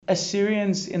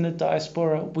Assyrians in the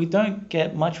diaspora, we don't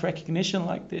get much recognition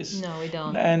like this. No, we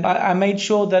don't. And I made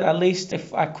sure that at least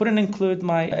if I couldn't include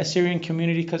my Assyrian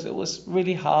community because it was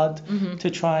really hard to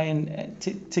try and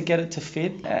to get it to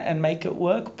fit and make it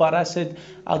work, but I said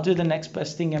I'll do the next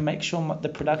best thing and make sure the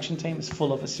production team is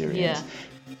full of Assyrians. Yeah.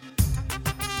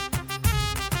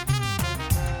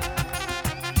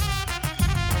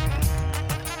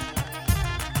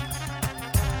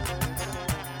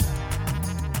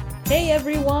 Hey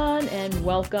everyone, and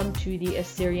welcome to the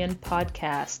Assyrian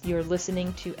Podcast. You're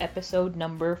listening to episode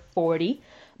number 40.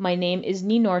 My name is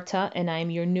Ninorta, and I'm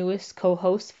your newest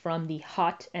co-host from the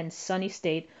hot and sunny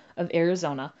state of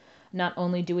Arizona. Not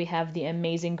only do we have the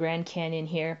amazing Grand Canyon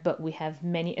here, but we have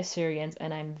many Assyrians,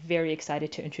 and I'm very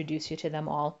excited to introduce you to them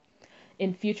all.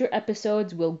 In future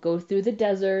episodes, we'll go through the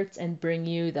deserts and bring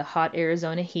you the hot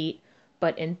Arizona heat,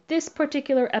 but in this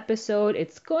particular episode,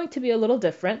 it's going to be a little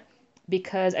different,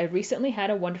 because I recently had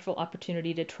a wonderful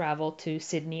opportunity to travel to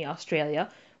Sydney, Australia,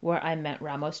 where I met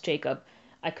Ramos Jacob.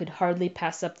 I could hardly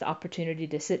pass up the opportunity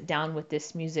to sit down with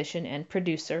this musician and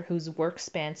producer whose work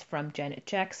spans from Janet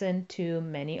Jackson to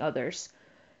many others.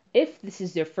 If this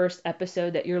is your first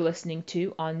episode that you're listening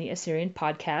to on the Assyrian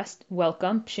Podcast,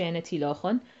 welcome, Shana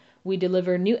Tilochon. We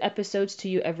deliver new episodes to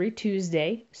you every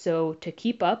Tuesday, so to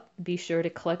keep up, be sure to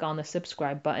click on the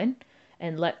subscribe button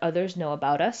and let others know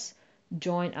about us.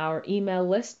 Join our email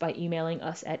list by emailing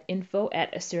us at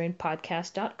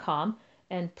info@assyrianpodcast.com,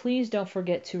 and please don't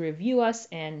forget to review us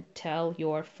and tell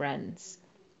your friends.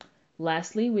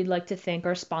 Lastly, we'd like to thank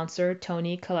our sponsor,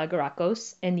 Tony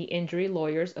Kalagarakos, and the injury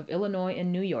lawyers of Illinois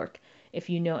and New York. If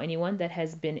you know anyone that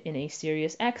has been in a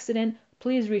serious accident,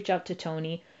 please reach out to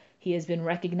Tony. He has been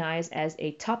recognized as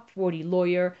a top 40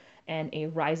 lawyer and a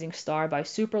rising star by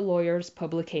Super Lawyers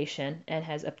publication and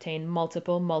has obtained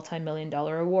multiple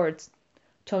multi-million-dollar awards.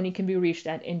 Tony can be reached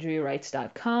at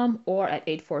injuryrights.com or at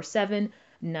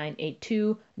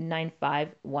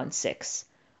 847-982-9516.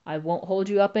 I won't hold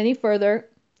you up any further.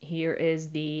 Here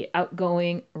is the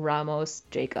outgoing Ramos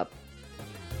Jacob.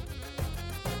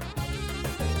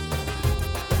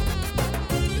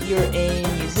 You're a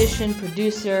musician,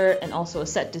 producer, and also a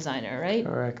set designer, right?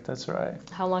 Correct, that's right.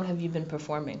 How long have you been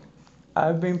performing?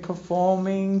 I've been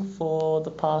performing for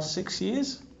the past 6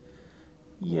 years.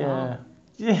 Yeah. Wow.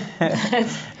 Yeah.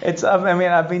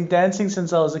 I've been dancing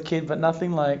since I was a kid, but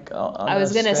nothing like on I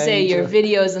was going to say stage your or-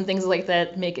 videos and things like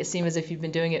that make it seem as if you've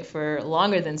been doing it for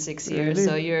longer than 6 years. Really?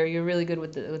 So you're really good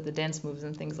with the dance moves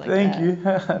and things like Thank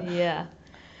that. you. Yeah.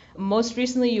 Most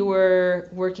recently, you were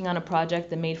working on a project,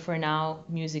 the Made for Now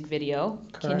music video.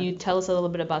 Can Correct. you tell us a little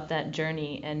bit about that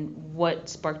journey and what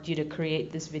sparked you to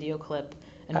create this video clip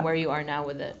and where you are now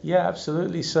with it? Yeah,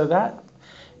 absolutely. So that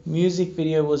music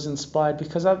video was inspired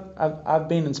because I've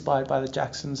been inspired by the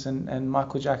Jacksons and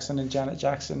Michael Jackson and Janet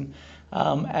Jackson,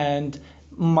 and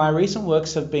my recent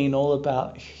works have been all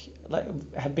about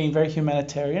have been very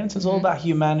humanitarian. So it's all about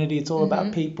humanity. It's all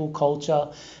about people, culture,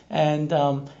 and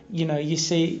you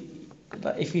see.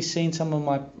 If you've seen some of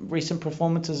my recent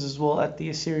performances as well at the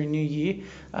Assyrian New Year,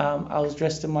 I was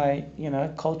dressed in my,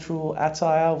 cultural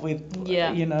attire with,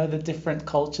 the different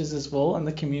cultures as well and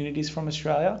the communities from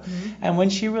Australia. And when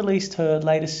she released her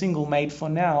latest single, Made for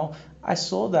Now, I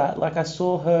saw that. I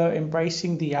saw her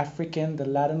embracing the African, the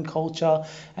Latin culture,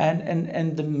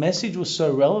 and the message was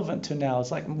so relevant to now.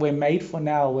 It's like, we're made for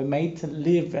now. We're made to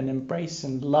live and embrace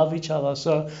and love each other.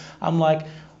 So I'm like,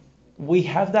 we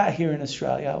have that here in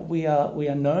Australia. We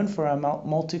are known for our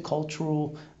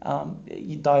multicultural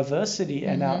diversity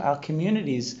and our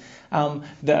communities.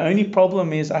 The only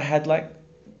problem is I had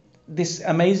this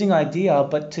amazing idea,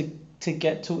 but to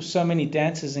get to so many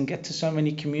dancers and get to so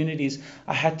many communities,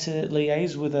 I had to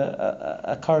liaise with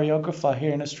a choreographer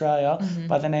here in Australia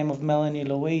by the name of Melanie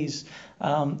Louise.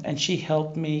 And she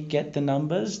helped me get the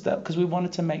numbers because we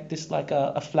wanted to make this like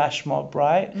a flash mob,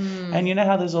 right? And you know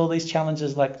how there's all these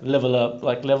challenges like level up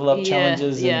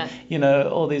challenges and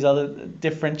all these other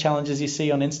different challenges you see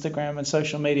on Instagram and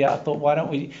social media. I thought, why don't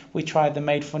we try the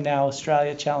Made for Now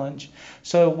Australia challenge?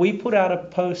 So we put out a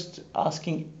post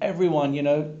asking everyone,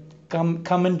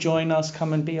 come and join us,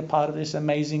 come and be a part of this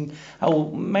amazing,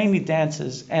 mainly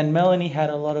dancers. And Melanie had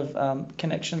a lot of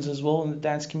connections as well in the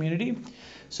dance community.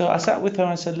 So I sat with her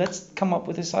and said, let's come up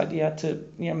with this idea to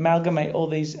amalgamate all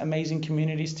these amazing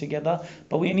communities together.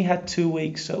 But we only had 2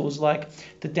 weeks. So it was like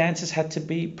the dancers had to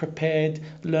be prepared,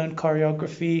 learn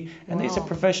choreography. And these are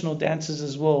professional dancers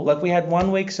as well. Like we had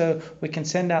 1 week so we can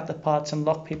send out the parts and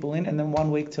lock people in, and then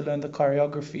 1 week to learn the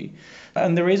choreography.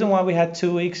 And the reason why we had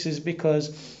 2 weeks is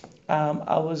because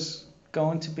I was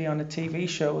going to be on a TV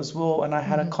show as well. And I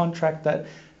had a contract that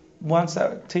once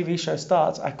that TV show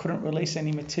starts, I couldn't release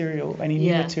any new material.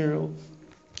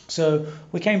 So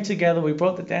we came together, we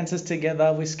brought the dancers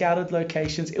together, we scouted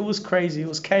locations. It was crazy, it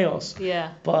was chaos.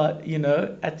 Yeah. But,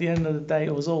 at the end of the day,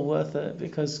 it was all worth it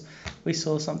because we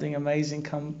saw something amazing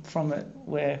come from it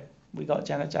where we got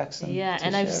Janet Jackson. Yeah,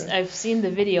 and I've seen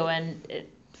the video, and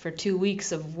for 2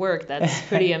 weeks of work, that's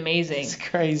pretty amazing. It's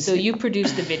crazy. So you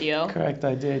produced the video. Correct,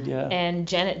 I did, yeah. And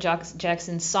Janet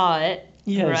Jackson saw it.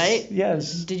 Yes, right?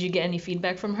 Yes. Did you get any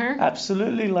feedback from her?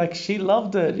 Absolutely. Like, she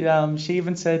loved it. She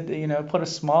even said, put a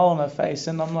smile on her face.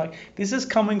 And I'm like, this is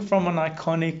coming from an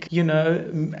iconic,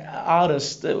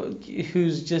 artist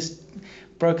who's just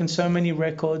broken so many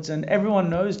records. And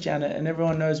everyone knows Janet and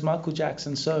everyone knows Michael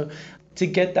Jackson. So to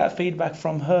get that feedback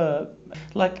from her,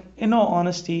 like, in all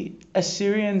honesty,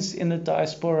 Assyrians in the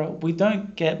diaspora, we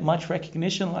don't get much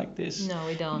recognition like this. No,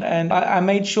 we don't. And I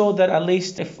made sure that at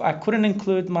least if I couldn't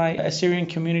include my Assyrian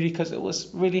community because it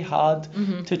was really hard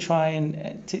to try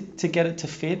and to get it to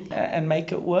fit and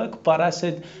make it work, but I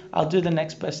said I'll do the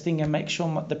next best thing and make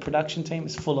sure the production team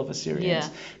is full of Assyrians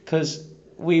because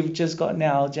we've just got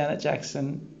now Janet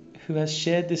Jackson who has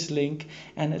shared this link,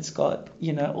 and it's got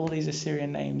all these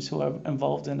Assyrian names who are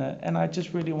involved in it, and I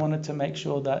just really wanted to make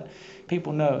sure that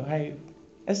people know, hey,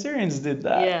 Assyrians did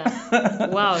that. Yeah.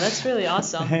 Wow, that's really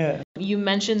awesome. Yeah. You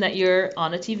mentioned that you're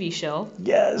on a TV show.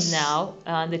 Yes. Now,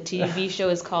 the TV show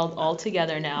is called All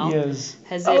Together Now. Yes.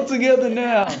 All Together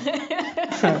Now.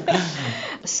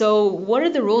 So, what are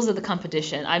the rules of the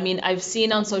competition? I mean, I've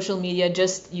seen on social media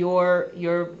just your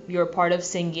part of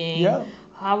singing. Yeah.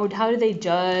 How do they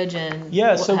judge and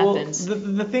what happens?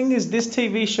 The thing is, this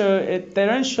TV show, they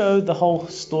don't show the whole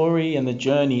story and the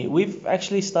journey. We've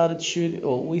actually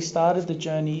we started the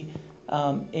journey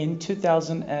in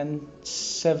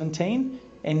 2017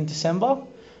 in December.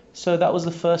 So that was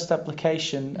the first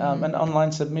application, an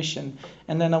online submission.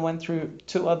 And then I went through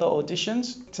 2 other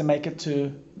auditions to make it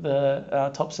to the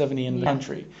top 70 in the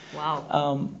country.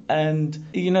 Wow. And,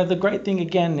 the great thing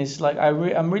again is like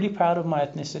I'm really proud of my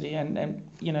ethnicity. And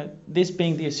this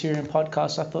being the Assyrian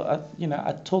podcast, I thought,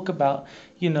 I'd talk about,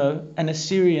 an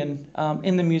Assyrian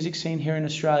in the music scene here in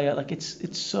Australia. Like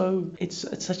it's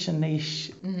such a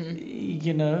niche,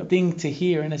 thing to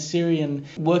hear, an Assyrian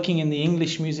working in the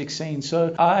English music scene.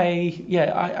 So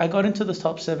I got into the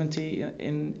top 70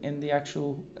 in the actual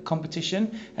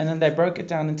competition, and then they broke it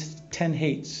down into 10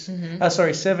 heats.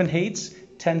 7 heats,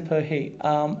 10 per heat.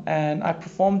 And I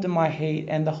performed in my heat,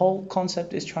 and the whole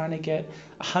concept is trying to get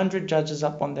 100 judges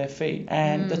up on their feet,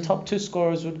 and the top 2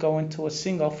 scorers would go into a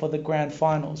sing-off for the grand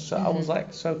finals. So I was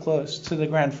like so close to the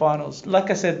grand finals.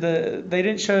 Like I said, they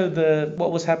didn't show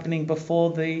what was happening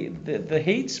before the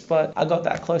heats, but I got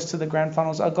that close to the grand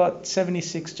finals. I got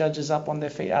 76 judges up on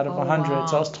their feet out of 100. Wow.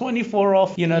 So I was 24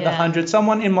 off, the 100.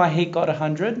 Someone in my heat got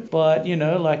 100, but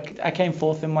I came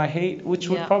fourth in my heat, which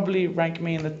would probably rank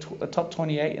me in the top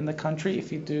 28 in the country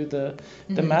if you do the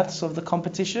maths of the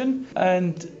competition.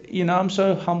 And I'm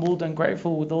so humbled and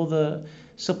grateful with all the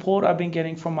support I've been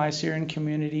getting from my Assyrian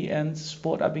community and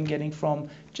support I've been getting from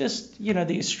just,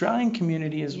 the Australian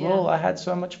community as well. I had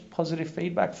so much positive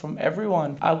feedback from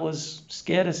everyone. I was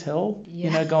scared as hell,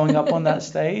 going up on that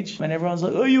stage. And everyone's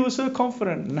like, oh, you were so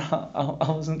confident. No, I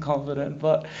wasn't confident.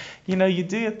 But, you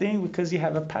do your thing because you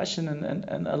have a passion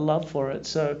and a love for it.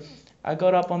 So I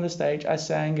got up on the stage, I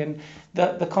sang, and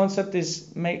the concept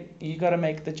is you got to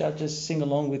make the judges sing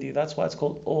along with you. That's why it's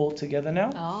called All Together Now.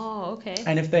 Oh, okay.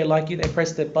 And if they like you, they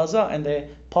press their buzzer and their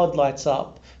pod lights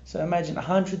up. So imagine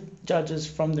 100 judges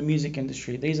from the music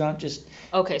industry. These aren't just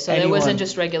Okay, so anyone. There wasn't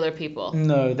just regular people.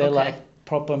 No, they're like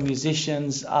proper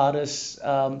musicians, artists.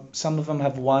 Some of them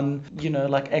have won,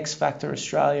 like X Factor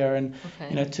Australia, and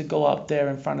to go up there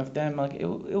in front of them, like it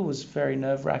was very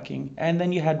nerve-wracking. And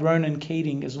then you had Ronan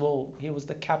Keating as well. He was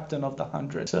the captain of the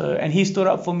 100. So, and he stood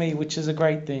up for me, which is a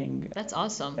great thing. That's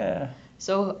awesome. Yeah.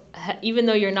 So even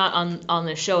though you're not on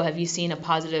the show, have you seen a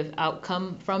positive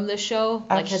outcome from the show?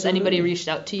 Absolutely. Like, has anybody reached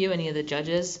out to you, any of the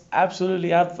judges?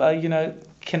 Absolutely. I've,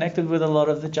 connected with a lot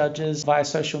of the judges via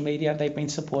social media. They've been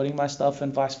supporting my stuff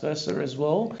and vice versa as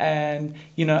well. And,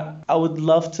 I would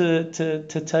love to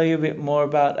tell you a bit more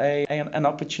about an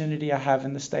opportunity I have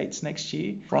in the States next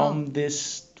year from the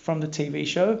TV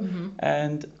show.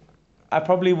 And I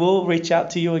probably will reach out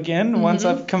to you again once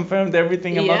I've confirmed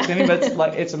everything about it.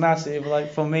 But it's massive.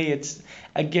 Like for me, it's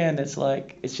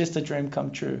just a dream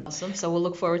come true. Awesome. So we'll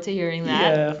look forward to hearing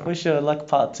that. Yeah, for sure. Like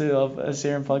part 2 of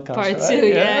Assyrian podcast. Part right? 2,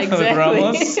 yeah, exactly.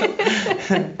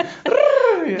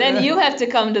 Then you have to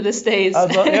come to the States.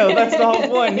 Yeah, that's the whole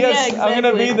point. Yes, Yeah, exactly. I'm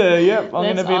going to be there. Yep, I'm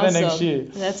going to be That's there next awesome. year.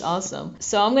 That's awesome.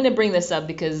 So I'm going to bring this up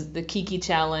because the Kiki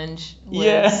challenge was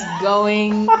Yeah.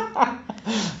 going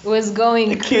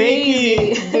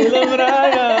crazy.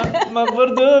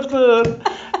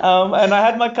 And I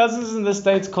had my cousins in the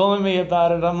States calling me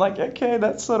about it. I'm like, okay,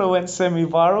 that sort of went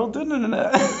semi-viral, didn't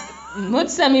it?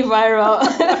 What's semi-viral?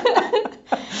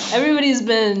 Everybody's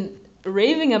been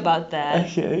raving about that.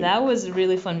 Okay. That was a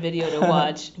really fun video to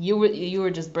watch. You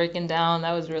were just breaking down.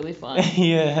 That was really fun.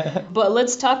 Yeah. But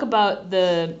let's talk about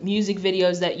the music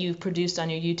videos that you've produced on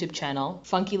your YouTube channel.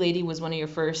 Funky Lady was one of your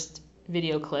first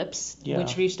video clips, Yeah.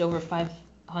 which reached over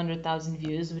 500,000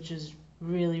 views, which is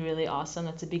really, really awesome.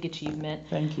 That's a big achievement.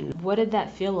 Thank you. What did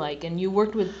that feel like? And you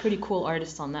worked with pretty cool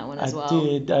artists on that one as well.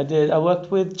 I did. I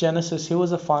worked with Genesis. He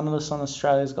was a finalist on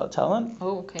Australia's Got Talent.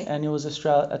 Oh, okay. And he was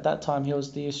at that time he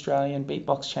was the Australian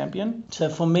beatbox champion. So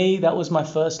for me, that was my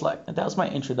first that was my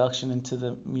introduction into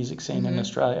the music scene in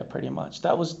Australia, pretty much.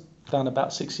 That was done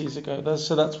about 6 years ago.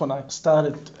 So that's when I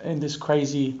started in this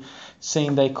crazy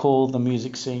scene they call the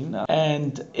music scene.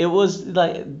 And it was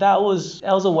like that was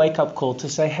a wake up call to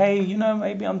say, hey,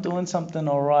 maybe I'm doing something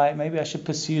all right. Maybe I should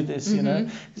pursue this.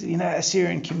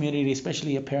 Assyrian community,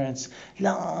 especially your parents.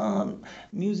 لا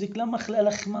music لا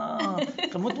مخلق ما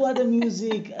قمت هذا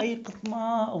music أي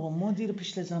قطمة أو مودير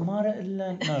بيش لزمارة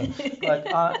إلا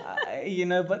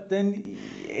no. But then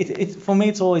it for me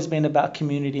it's always been about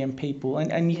community and people,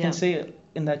 and you can see it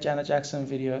in that Janet Jackson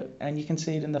video, and you can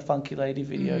see it in the Funky Lady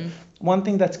video. One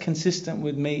thing that's consistent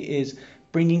with me is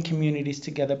bringing communities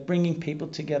together, bringing people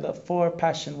together for a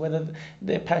passion, whether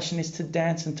their passion is to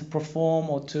dance and to perform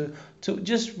or to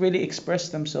just really express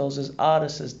themselves as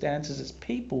artists, as dancers, as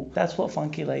people. That's what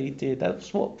Funky Lady did.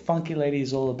 That's what Funky Lady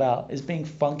is all about, is being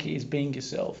funky, is being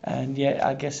yourself. And yeah,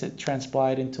 I guess it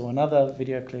transpired into another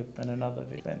video clip and another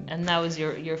video. And that was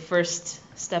your first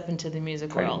step into the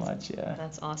music world. Pretty much, yeah.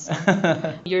 That's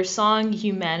awesome. Your song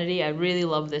Humanity, I really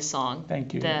love this song.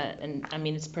 Thank you. And I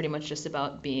mean, it's pretty much just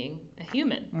about being a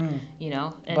human,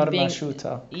 and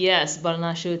Barnashuta. Yes,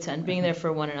 Barnashuta, and being there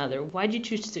for one another. Why did you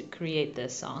choose to create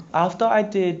this song? After I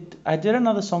did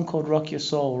another song called Rock Your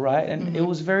Soul, right? And it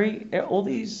was all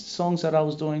these songs that I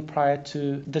was doing prior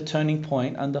to the turning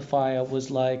point Under Fire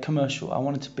was like commercial. I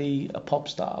wanted to be a pop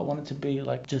star. I wanted to be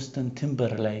like Justin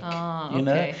Timberlake, you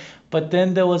know? But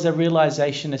then there was a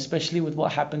realization, especially with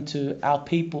what happened to our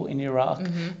people in Iraq,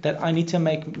 that I need to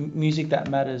make music that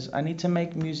matters. I need to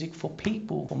make music for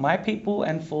people, for my people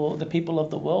and for the people of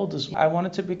the world as well. I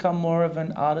wanted to become more of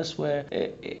an artist where,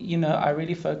 I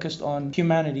really focused on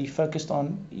humanity, focused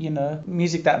on,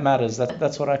 music that matters.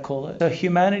 That's what I call it. So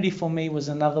humanity for me was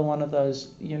another one of those,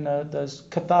 those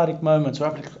cathartic moments where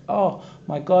I'm like, oh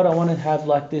my God, I want to have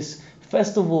like this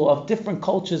festival of different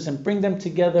cultures and bring them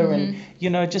together and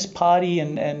just party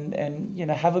and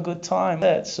have a good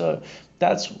time. So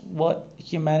that's what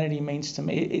humanity means to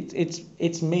me.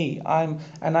 It's me.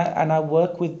 I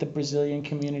work with the Brazilian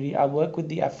community. I work with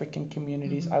the African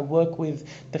communities. I work with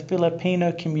the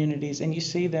Filipino communities, and you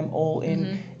see them all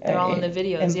in. They're all in the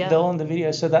videos. They're all in the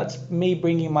videos. So that's me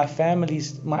bringing my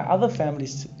other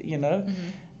families,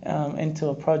 into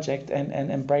a project and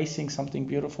embracing something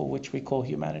beautiful, which we call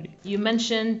humanity. You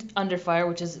mentioned Under Fire,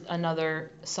 which is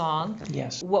another song.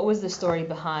 Yes. What was the story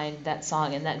behind that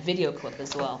song and that video clip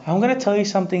as well? I'm going to tell you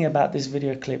something about this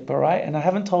video clip, all right? And I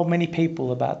haven't told many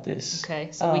people about this. Okay,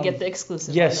 so we get the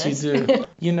exclusive. Yes, on this.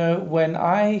 you do. When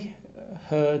I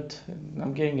heard,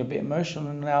 I'm getting a bit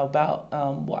emotional now, about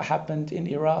what happened in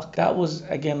Iraq. That was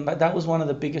one of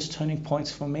the biggest turning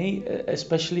points for me,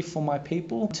 especially for my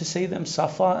people, to see them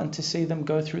suffer and to see them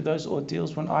go through those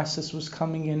ordeals when ISIS was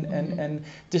coming in and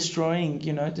destroying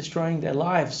their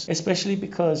lives, especially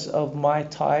because of my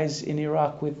ties in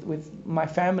Iraq with my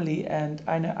family. And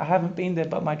I haven't been there,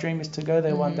 but my dream is to go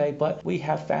there one day. But we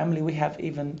have family, we have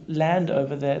even land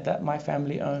over there that my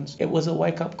family owns. It was a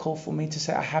wake-up call for me to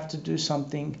say, I have to do something.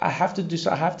 I have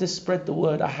to spread the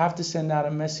word. I have to send out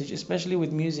a message, especially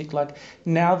with music. Like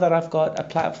now that I've got a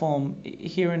platform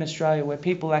here in Australia where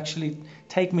people actually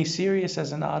take me serious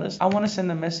as an artist, I want to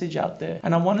send a message out there.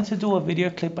 And I wanted to do a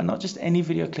video clip, but not just any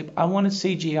video clip. I wanted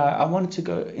CGI. I wanted to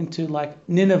go into like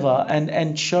Nineveh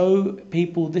and show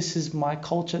people this is my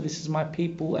culture, this is my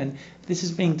people, and this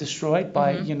is being destroyed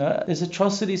by, there's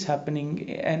atrocities happening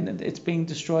and it's being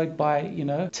destroyed by,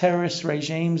 terrorist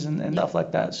regimes and stuff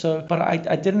like that. So, but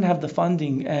I didn't have the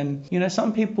funding, and,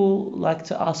 some people like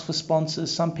to ask for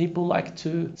sponsors. Some people like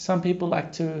to,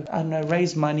 I don't know,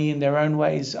 raise money in their own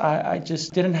ways. I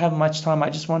just didn't have much time.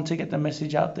 I just wanted to get the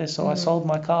message out there. So I sold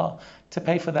my car to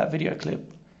pay for that video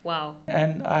clip. Wow.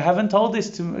 And I haven't told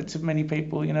this to many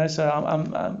people, so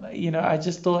I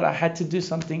just thought I had to do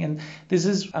something. And this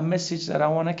is a message that I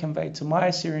want to convey to my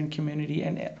Assyrian community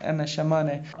and the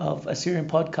Shamane of Assyrian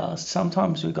podcast.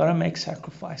 Sometimes we got to make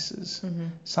sacrifices.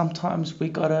 Sometimes we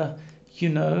got to,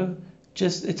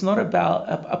 it's not about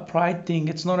a pride thing.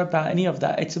 It's not about any of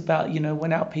that. It's about,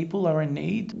 when our people are in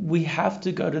need, we have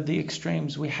to go to the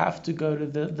extremes. We have to go to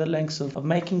the lengths of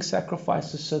making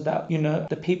sacrifices so that,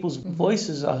 the people's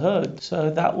voices are heard. So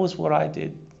that was what I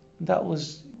did. That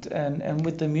was, and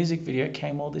with the music video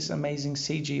came all this amazing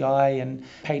CGI and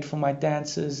paid for my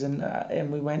dancers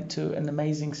and we went to an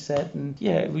amazing set and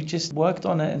we just worked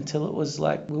on it until it was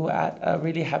like we were at a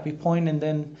really happy point. And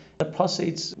then the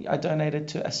proceeds I donated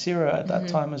to Assyria at that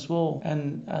time as well.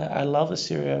 And I love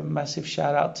Assyria. Massive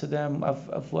shout out to them.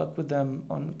 I've worked with them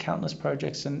on countless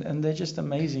projects and they're just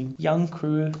amazing. Young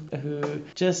crew who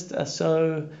just are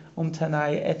so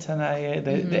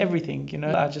they're everything,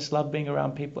 I just love being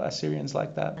around people, Assyrians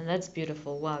like that. And that's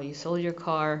beautiful. Wow, you sold your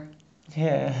car.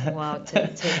 Yeah. Wow,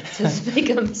 to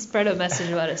spread a message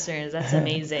about Assyrians. That's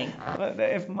amazing. But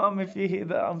if you hear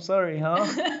that, I'm sorry, huh?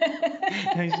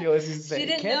 She always used to say, she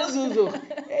didn't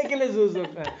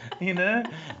know?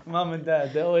 Mom and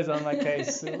dad, they're always on my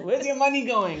case. Where's your money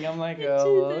going? I'm like,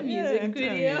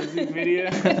 music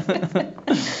video.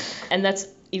 And that's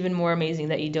even more amazing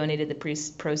that you donated the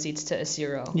proceeds to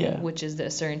Assyro, which is the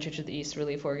Assyrian Church of the East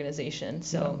Relief Organization.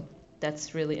 So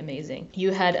that's really amazing.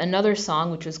 You had another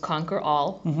song, which was Conquer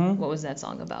All. What was that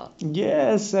song about?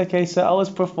 Yes, okay, so I was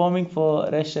performing for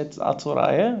Reshet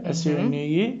Aturaya, Assyrian New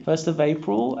Year, 1st of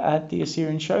April at the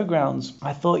Assyrian Showgrounds.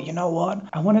 I thought, you know what?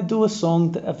 I want to do a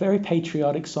song, a very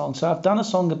patriotic song. So I've done a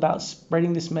song about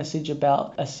spreading this message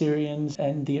about Assyrians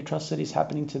and the atrocities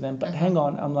happening to them. But hang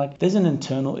on, I'm like, there's an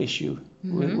internal issue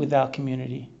with our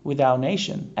community, with our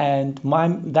nation. And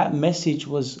that message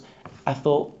was, I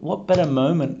thought, what better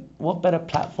moment, what better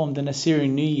platform than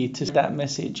Assyrian New Year to that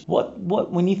message? What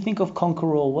when you think of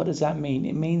conquer all, what does that mean?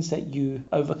 It means that you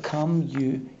overcome,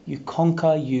 you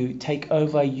conquer, you take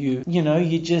over, you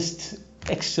just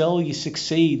excel, you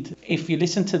succeed. If you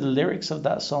listen to the lyrics of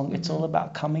that song, it's all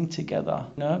about coming together,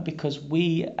 because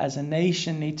we as a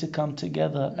nation need to come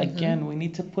together. Again, we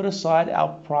need to put aside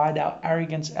our pride, our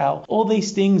arrogance, all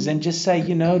these things and just say,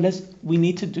 we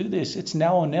need to do this. It's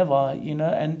now or never,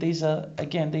 and these are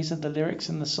the lyrics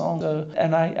in the song. So,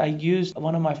 and I used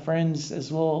one of my friends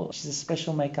as well. She's a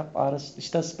special makeup artist.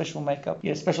 She does special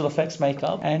effects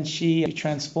makeup, and she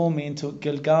transformed me into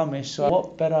Gilgamesh. So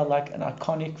what better like an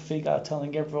iconic figure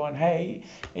telling everyone, hey,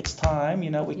 it's time,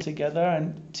 we're together,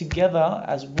 and together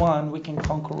as one we can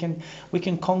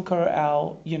conquer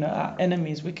our our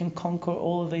enemies. We can conquer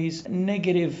all of these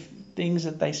negative things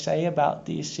that they say about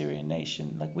the Assyrian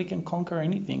nation. Like, we can conquer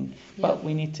anything, but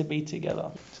we need to be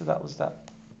together. So that was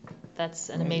that. That's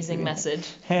an amazing message.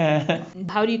 Yeah.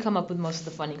 How do you come up with most of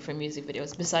the funding for music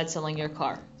videos besides selling your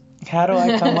car? How do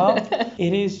I come up?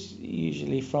 It is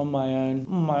usually from my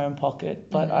own pocket,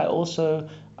 but I also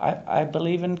I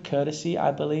believe in courtesy.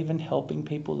 I believe in helping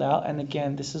people out. And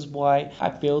again, this is why I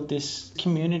build this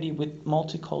community with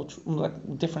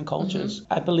different cultures.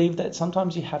 I believe that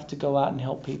sometimes you have to go out and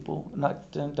help people.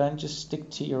 Don't just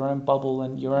stick to your own bubble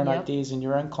and your own ideas and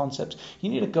your own concepts. You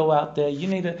need to go out there.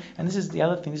 And this is the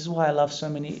other thing. This is why I love so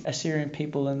many Assyrian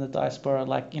people in the diaspora,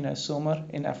 like, Sumer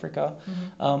in Africa,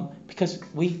 because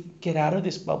we get out of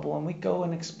this bubble and we go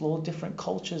and explore different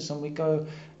cultures and we go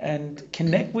and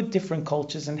connect with different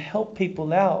cultures and help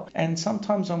people out. And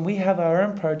sometimes when we have our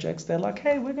own projects, they're like,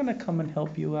 hey, we're going to come and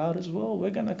help you out as well. We're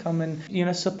going to come and,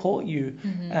 support you.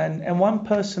 And one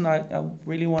person I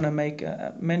really want to make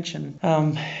mention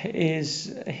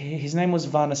is, his name was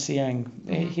Vana Siang.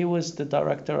 He was the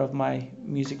director of my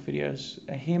music videos.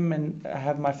 Him, and I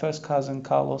have my first cousin,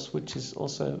 Carlos, which is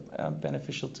also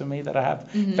beneficial to me that I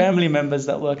have family members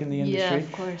that work in the industry. Yeah,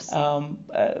 of course.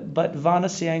 But Vana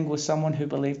Siang was someone who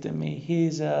believed in me.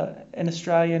 He's an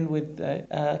Australian with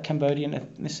Cambodian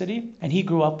ethnicity, and he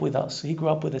grew up with us. He grew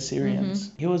up with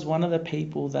Assyrians. He was one of the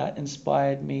people that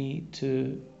inspired me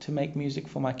to make music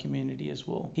for my community as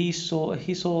well. He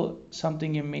saw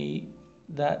something in me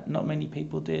that not many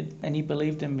people did, and he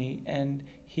believed in me, and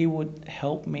he would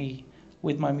help me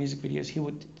with my music videos. He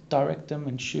would direct them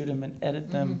and shoot them and edit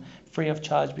them free of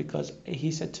charge, because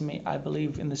he said to me, I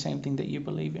believe in the same thing that you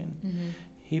believe in.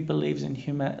 He believes in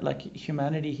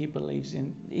humanity. He believes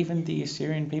in even the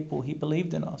Assyrian people. He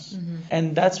believed in us.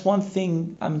 And that's one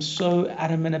thing I'm so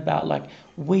adamant about. Like,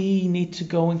 we need to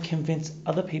go and convince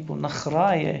other people,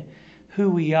 Nakhraye, who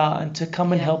we are and to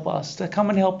come and Yeah. help us, to come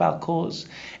and help our cause.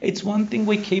 It's one thing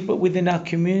we keep it within our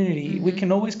community. We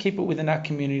can always keep it within our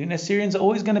community. And Assyrians are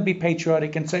always going to be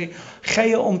patriotic and say,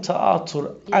 "Khaya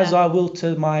ta'atur," as I will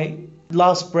to my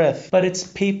last breath. But it's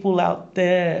people out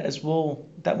there as well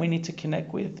that we need to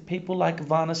connect with. People like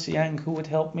Vana Siang, who would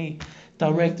help me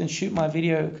direct and shoot my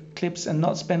video clips and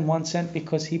not spend 1 cent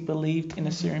because he believed in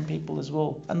Assyrian people as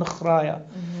well. And the Khraya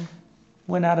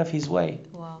went out of his way.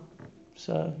 Wow.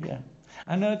 So, yeah.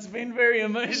 I know it's been very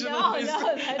emotional. No,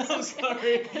 that's I'm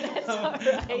sorry. That's all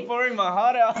right. I'm pouring my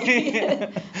heart out here.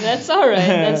 That's all right.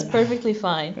 That's perfectly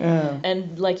fine. Yeah.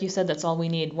 And like you said, that's all we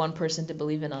need. One person to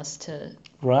believe in us to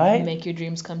Right? make your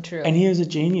dreams come true. And he was a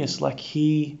genius. Like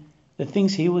the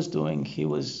things he was doing, he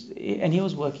was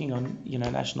working on,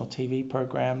 national TV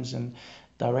programs and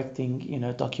directing,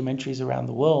 documentaries around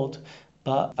the world.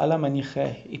 But Allah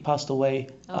Maniche, he passed away.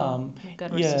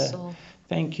 God rest his soul.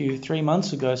 Thank you. 3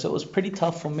 months ago. So it was pretty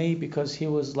tough for me because he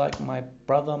was like my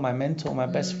brother, my mentor, my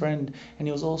best friend. And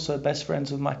he was also best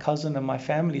friends with my cousin and my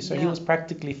family. So he was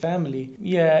practically family.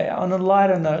 Yeah, on a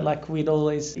lighter note, like we'd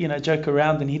always, joke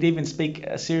around and he'd even speak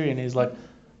Assyrian. He's like,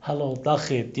 "Hello,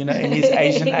 Dakhid," in his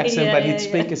Asian accent, but he'd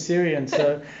speak Assyrian.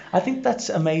 So I think that's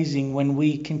amazing when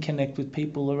we can connect with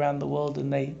people around the world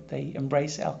and they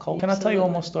embrace our culture. Can I tell you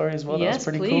one more story as well? Yes, that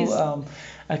was pretty please. cool.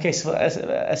 Okay, so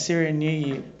Assyrian New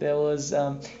Year, there was,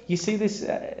 you see this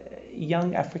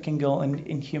young African girl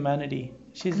in Humanity.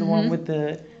 She's the one with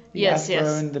the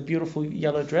afro and the beautiful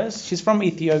yellow dress. She's from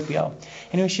Ethiopia.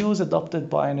 Anyway, she was adopted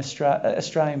by an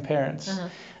Australian parents.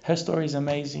 Her story is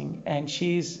amazing, and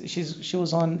she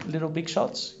was on Little Big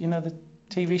Shots, the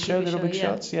TV show Little Big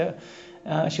Shots. Yeah,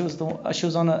 she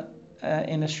was on it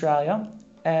in Australia,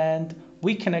 and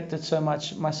we connected so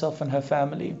much, myself and her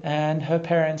family. And her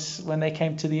parents, when they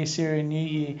came to the Assyrian New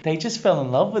Year, they just fell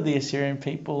in love with the Assyrian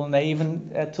people, and they even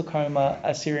took home a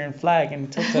Assyrian flag. And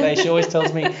until today, she always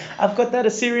tells me, "I've got that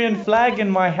Assyrian flag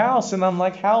in my house." And I'm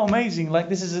like, how amazing. Like,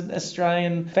 this is an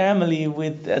Australian family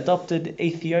with adopted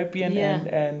Ethiopian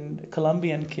and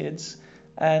Colombian kids.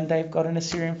 And they've got an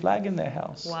Assyrian flag in their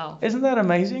house. Wow. Isn't that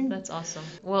amazing? That's awesome.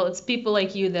 Well, it's people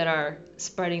like you that are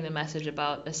spreading the message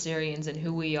about Assyrians and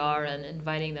who we are and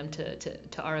inviting them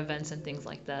to our events and things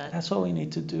like that. That's what we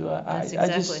need to do.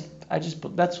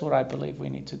 That's what I believe we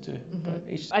need to do. But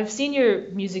I've seen your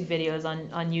music videos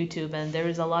on YouTube, and there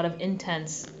is a lot of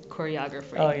intense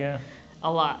choreography. Oh, yeah.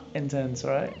 A lot. Intense,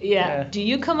 right? Yeah. Do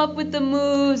you come up with the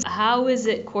moves? How is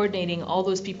it coordinating all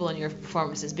those people in your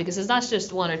performances? Because it's not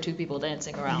just one or two people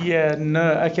dancing around. Yeah,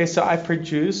 no. Okay, so I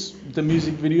produce the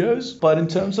music videos, but in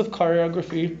terms of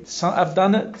choreography, I've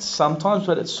done it sometimes,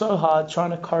 but it's so hard trying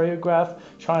to choreograph,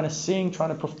 trying to sing, trying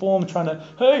to perform, trying to,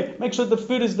 hey, make sure the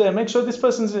food is there, make sure this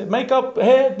person's there, makeup,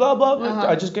 hair, blah, blah, blah.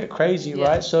 I just get crazy,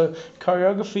 right? So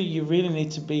choreography, you really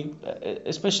need to be,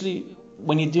 especially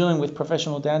when you're dealing with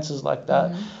professional dancers like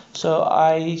that. So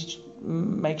I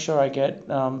make sure I get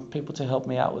people to help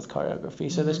me out with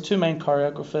choreography. So there's two main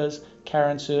choreographers,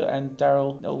 Karen Su and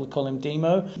Daryl, we call him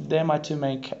Demo. They're my two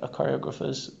main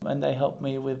choreographers, and they help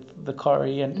me with the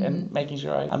choreo and making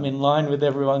sure I'm in line with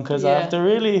everyone, because I have to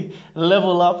really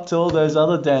level up to all those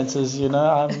other dancers,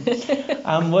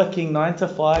 I'm working 9 to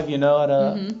 5, at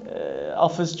a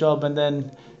office job, and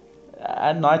then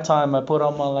at nighttime I put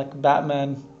on my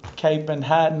Batman cape and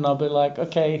hat, and I'll be like,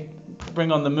 okay,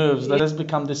 bring on the moves. Let us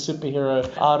become this superhero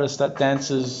artist that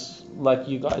dances like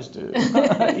you guys do.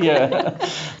 Yeah.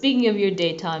 Speaking of your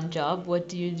daytime job, what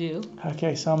do you do?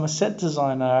 Okay, so I'm a set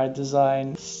designer. I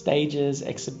design stages,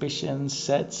 exhibitions,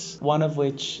 sets, one of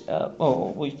which,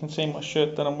 you can see my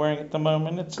shirt that I'm wearing at the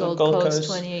moment. It's Gold Coast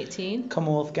 2018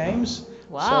 Commonwealth Games.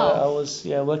 Wow. So I was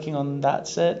working on that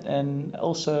set, and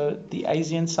also the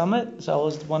ASEAN Summit. So I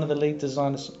was one of the lead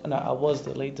designers. No, I was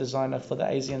the lead designer for the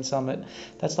ASEAN Summit.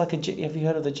 That's like have you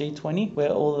heard of the G20,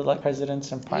 where all the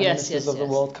presidents and prime ministers of the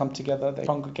world come together, they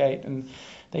congregate and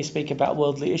they speak about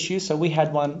worldly issues. So we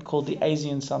had one called the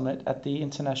ASEAN Summit at the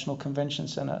International Convention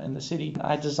Center in the city.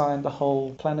 I designed the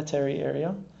whole planetary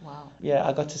area. Wow. Yeah,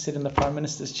 I got to sit in the Prime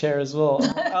Minister's chair as well.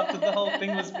 After the whole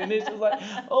thing was finished, it was like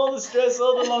all the stress,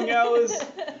 all the long hours.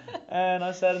 And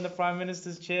I sat in the Prime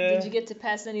Minister's chair. Did you get to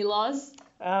pass any laws?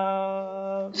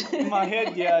 In my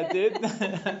head, yeah, I did.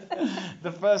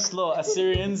 The first law,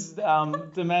 Assyrians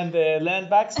demand their land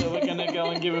back, so we're going to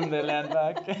go and give them their land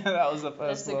back. That was the first law.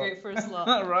 That's a great first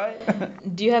law.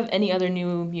 Right? Do you have any other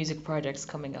new music projects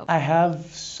coming up? I have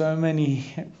so many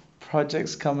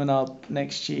projects coming up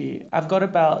next year. I've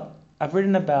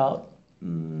written about,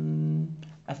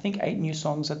 I think 8 new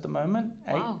songs at the moment.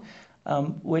 8. Wow.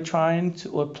 We're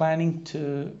planning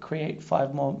to create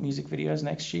 5 more music videos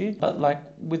next year. But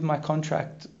with my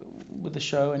contract, with the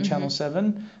show in Channel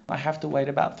 7, I have to wait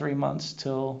about 3 months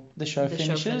till the show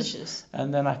finishes,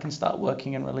 and then I can start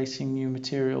working and releasing new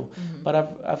material. But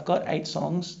I've got 8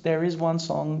 songs. There is one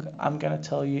song I'm going to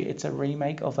tell you, it's a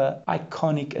remake of an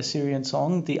iconic Assyrian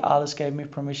song. The artist gave me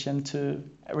permission to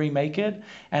remake it,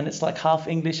 and it's like half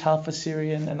English, half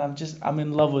Assyrian, and I'm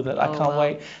in love with it. I can't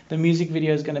wait. The music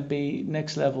video is going to be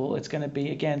next level. It's going to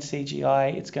be, again,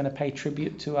 CGI. It's going to pay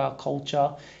tribute to our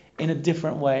culture in a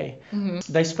different way.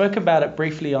 They spoke about it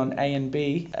briefly on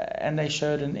A&B, and they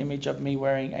showed an image of me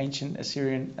wearing ancient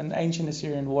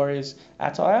Assyrian warriors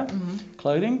attire,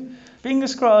 clothing.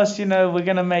 Fingers crossed, we're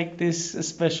going to make this a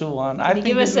special one. Can you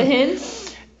give us a hint?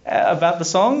 About the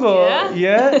song, or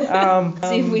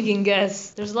See if we can guess.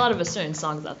 There's a lot of Assyrian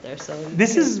songs out there, so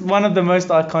this is one of the most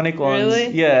iconic ones. Really?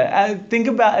 Yeah. Think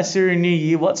about Assyrian New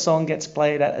Year. What song gets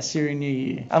played at Assyrian New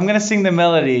Year? I'm gonna sing the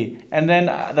melody, and then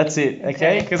that's it.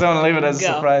 Okay? Because I want to leave it as a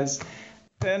surprise.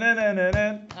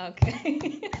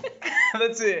 Okay.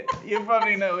 That's it. You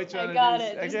probably know which one it is. I got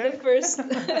it. Okay? It's the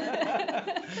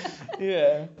first.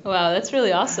 Yeah. Wow, that's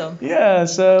really awesome. Yeah.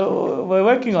 So we're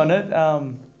working on it.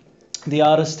 The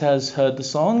artist has heard the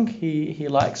song, he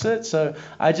likes it, so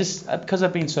I just, because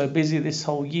I've been so busy this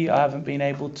whole year, I haven't been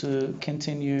able to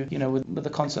continue, with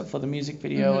the concept for the music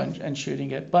video and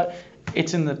shooting it, but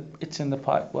it's in the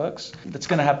pipe works. That's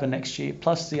going to happen next year,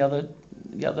 plus the other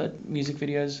music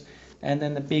videos, and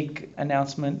then the big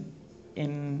announcement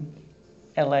in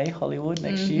LA, Hollywood,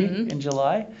 next year, in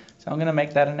July, so I'm going to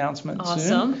make that announcement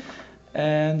soon.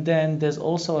 And then there's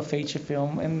also a feature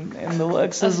film in the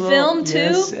works as well. A film too?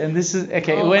 Yes, and this is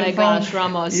okay. Oh my gosh,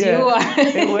 Ramos, you are.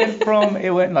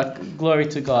 it went like glory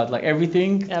to God, like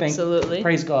everything. Absolutely.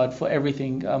 Praise God for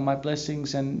everything, my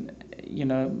blessings and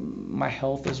my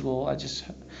health as well.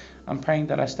 I'm praying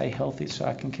that I stay healthy so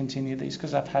I can continue these,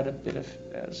 because I've had a bit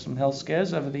of some health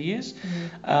scares over the years.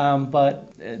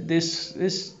 But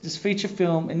this feature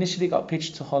film initially got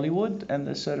pitched to Hollywood, and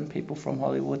there's certain people from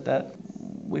Hollywood that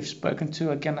we've spoken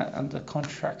to, again under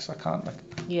contracts. I can't,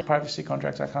 privacy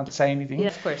contracts, I can't say anything. Yeah,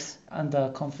 of course. Under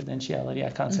confidentiality, I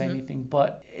can't say anything,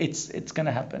 but it's going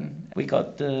to happen. We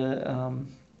got the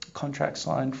contract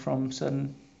signed from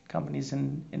certain companies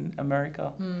in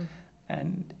America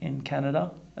and in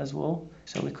Canada as well.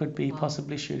 So we could be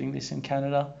possibly shooting this in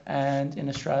Canada and in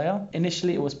Australia.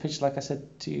 Initially, it was pitched, like I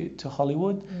said, to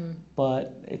Hollywood,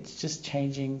 but it's just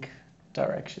changing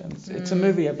directions. It's a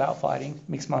movie about fighting,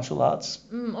 mixed martial arts.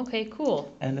 Okay,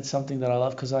 cool. And it's something that I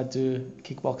love because I do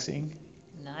kickboxing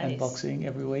and boxing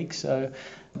every week. So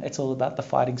it's all about the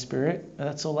fighting spirit.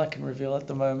 That's all I can reveal at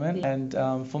the moment. Yeah.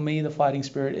 And for me, the fighting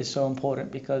spirit is so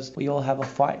important because we all have a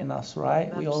fight in us,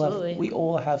 right? Absolutely. We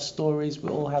all have stories. We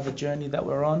all have a journey that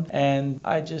we're on. And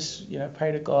I just,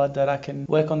 pray to God that I can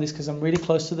work on this because I'm really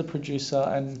close to the producer,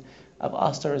 and I've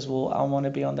asked her as well. I want to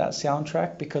be on that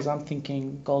soundtrack because I'm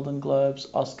thinking Golden Globes,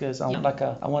 Oscars. I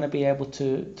want to be able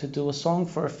to do a song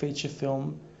for a feature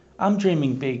film. I'm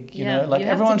dreaming big, you know. Like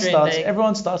everyone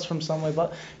starts from somewhere,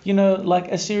 but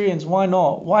like Assyrians, why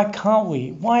not? Why can't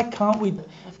we? Why can't we?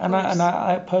 And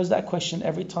I pose that question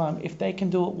every time. If they can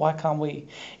do it, why can't we?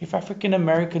 If African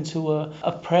Americans who were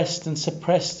oppressed and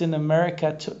suppressed in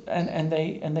America and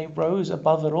they rose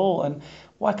above it all, and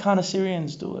why can't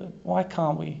Assyrians do it? Why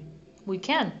can't we? We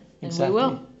can, and exactly. we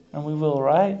will. And we will,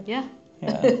 right? Yeah.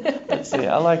 Yeah. That's it.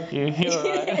 I like you. You're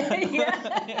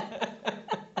right.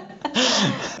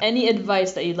 Any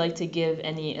advice that you'd like to give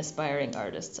any aspiring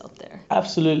artists out there?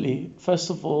 Absolutely. First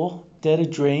of all, dare to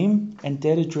dream, and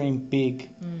dare to dream big.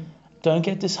 Don't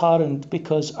get disheartened,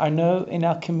 because I know in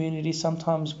our community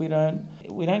sometimes we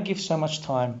don't give so much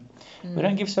time. We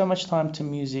don't give so much time to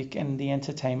music and the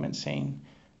entertainment scene.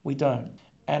 We don't.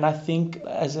 And I think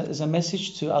as a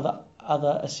message to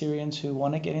other Assyrians who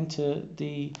want to get into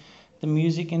the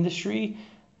music industry,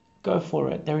 go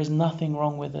for it. There is nothing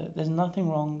wrong with it. There's nothing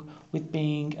wrong with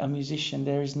being a musician.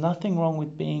 There is nothing wrong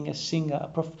with being a singer, a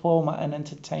performer, an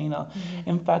entertainer.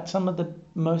 In fact, some of the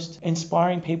most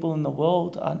inspiring people in the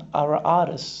world are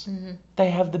artists. They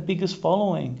have the biggest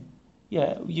following.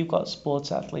 Yeah, you've got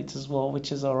sports athletes as well,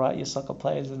 which is all right, your soccer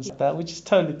players and stuff, that, which is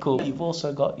totally cool. You've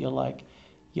also got your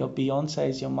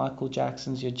Beyoncés, your Michael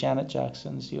Jacksons, your Janet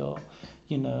Jacksons, your,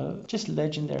 just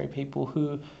legendary people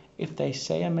who, if they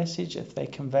say a message, if they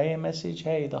convey a message,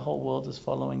 hey, the whole world is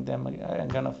following them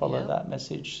and going to follow that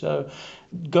message. So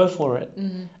go for it.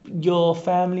 Your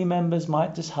family members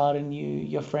might dishearten you.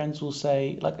 Your friends will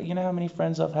say, how many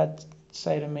friends I've had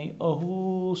say to me,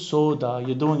 oh, Soda,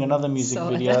 you're doing another music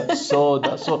video,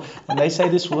 Soda. So when they say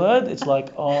this word, it's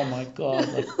like, oh my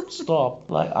God, stop.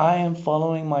 I am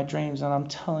following my dreams, and I'm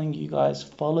telling you guys,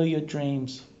 follow your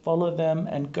dreams, follow them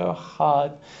and go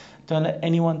hard. Don't let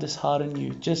anyone dishearten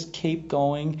you. Just keep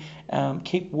going,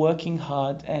 keep working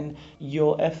hard, and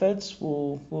your efforts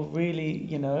will really,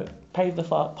 pave the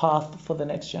path for the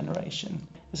next generation.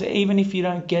 So even if you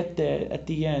don't get there at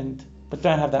the end, but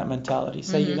don't have that mentality.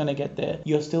 Say you're going to get there,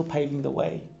 you're still paving the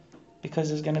way, because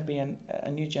there's going to be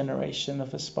a new generation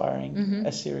of aspiring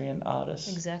Assyrian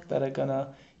artists that are going to,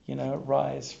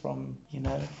 rise from,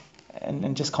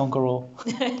 and just conquer all.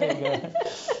 There you go.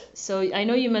 So I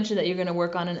know you mentioned that you're going to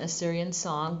work on an Assyrian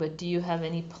song, but do you have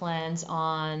any plans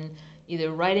on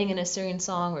either writing an Assyrian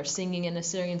song or singing an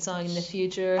Assyrian song in the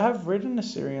future? I've written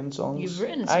Assyrian songs. You've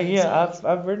written Assyrian songs?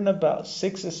 I've written about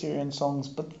 6 Assyrian songs,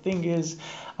 but the thing is,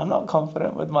 I'm not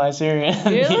confident with my Assyrian.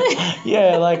 Really?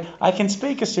 Yeah, like I can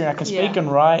speak Assyrian, I can speak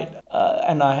and write,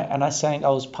 and I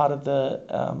was part of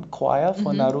the choir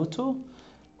for Naruto.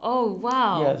 Oh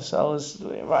wow! Yes, I was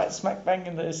right smack bang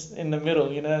in the middle,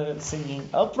 singing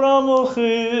and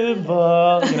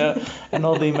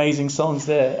all the amazing songs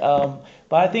there.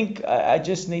 But I think I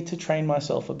just need to train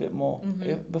myself a bit more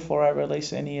before I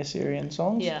release any Assyrian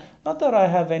songs. Yeah. Not that I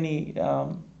have any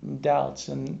doubts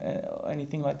and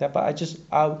anything like that, but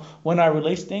when I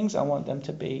release things, I want them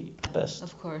to be best.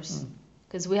 Of course.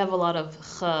 Because we have a lot of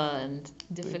kha and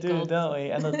difficult. We do, don't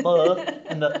we? And the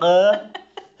and the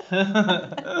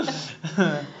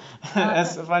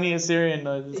That's a funny Assyrian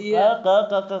noise. Yeah.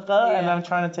 And I'm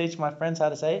trying to teach my friends how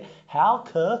to say it. How?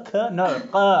 No.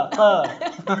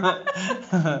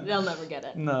 They'll never get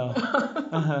it.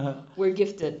 No. We're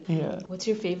gifted. Yeah. What's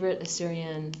your favorite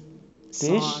Assyrian dish?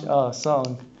 song? Oh,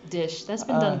 song. Dish. That's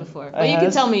been done before. But you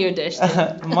can tell me your dish.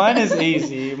 Mine is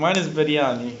easy. Mine is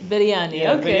biryani. Biryani.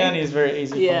 Yeah, Okay. biryani is very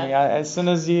easy for me. As soon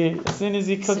as you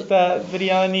cook that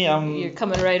biryani, you're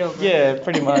coming right over. Yeah,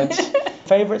 pretty much.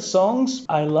 Favorite songs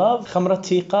I love. Khamra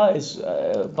Tiqa is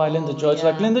by Linda George. Yeah.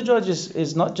 Like Linda George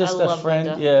is not just a friend.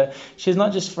 Linda. Yeah, she's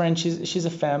not just friend. She's a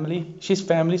family. She's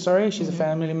family. Sorry, she's a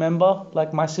family member.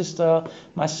 Like my sister,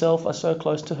 myself are so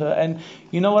close to her. And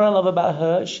you know what I love about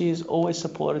her? She's always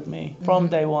supported me from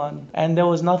day one. And there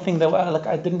was nothing that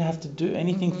I didn't have to do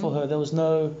anything for her. There was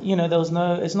no.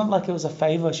 It's not like it was a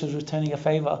favor. She was returning a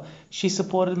favor. She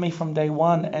supported me from day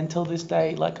one until this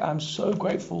day. Like I'm so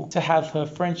grateful to have her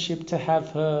friendship, to have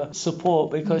her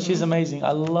support, because she's amazing.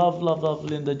 I love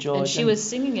Linda George. And she was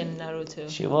singing in Naruto.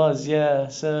 She was, yeah.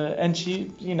 So, and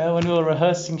she, when we were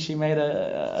rehearsing, she made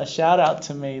a shout out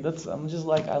to me. I'm just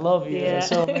like, I love you. Yeah. It's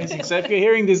so amazing. So if you're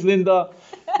hearing this, Linda,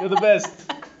 you're the best.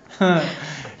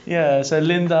 Yeah, so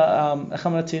Linda,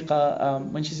 Khamra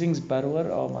Tiqa, when she sings Barwar,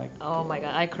 oh my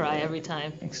God, I cry every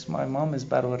time. My mom is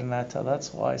Barwar Nata,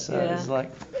 that's why. So it's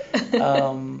like,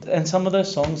 and some of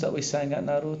those songs that we sang at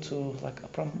Naruto, like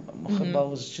Apram Mukhaba,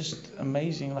 was just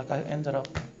amazing. Like I ended up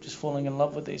just falling in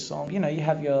love with these songs. You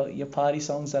have your party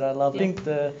songs that I love. I think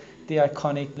the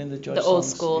iconic Linda George songs. The old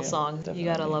school song. Definitely. You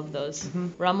gotta love those.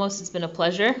 Ramos, it's been a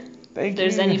pleasure. Thank If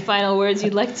there's you. any final words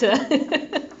you'd like to...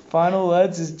 Final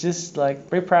words is just like,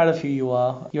 very proud of who you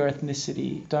are, your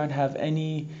ethnicity. Don't have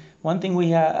any. One thing we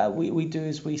do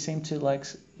is we seem to like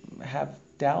have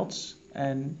doubts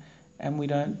and we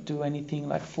don't do anything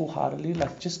like full-heartedly.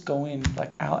 Like just go in.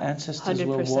 Like our ancestors 100%.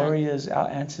 were warriors. Our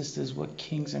ancestors were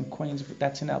kings and queens.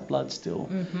 That's in our blood still.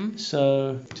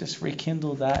 So just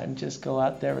rekindle that and just go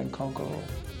out there and conquer all.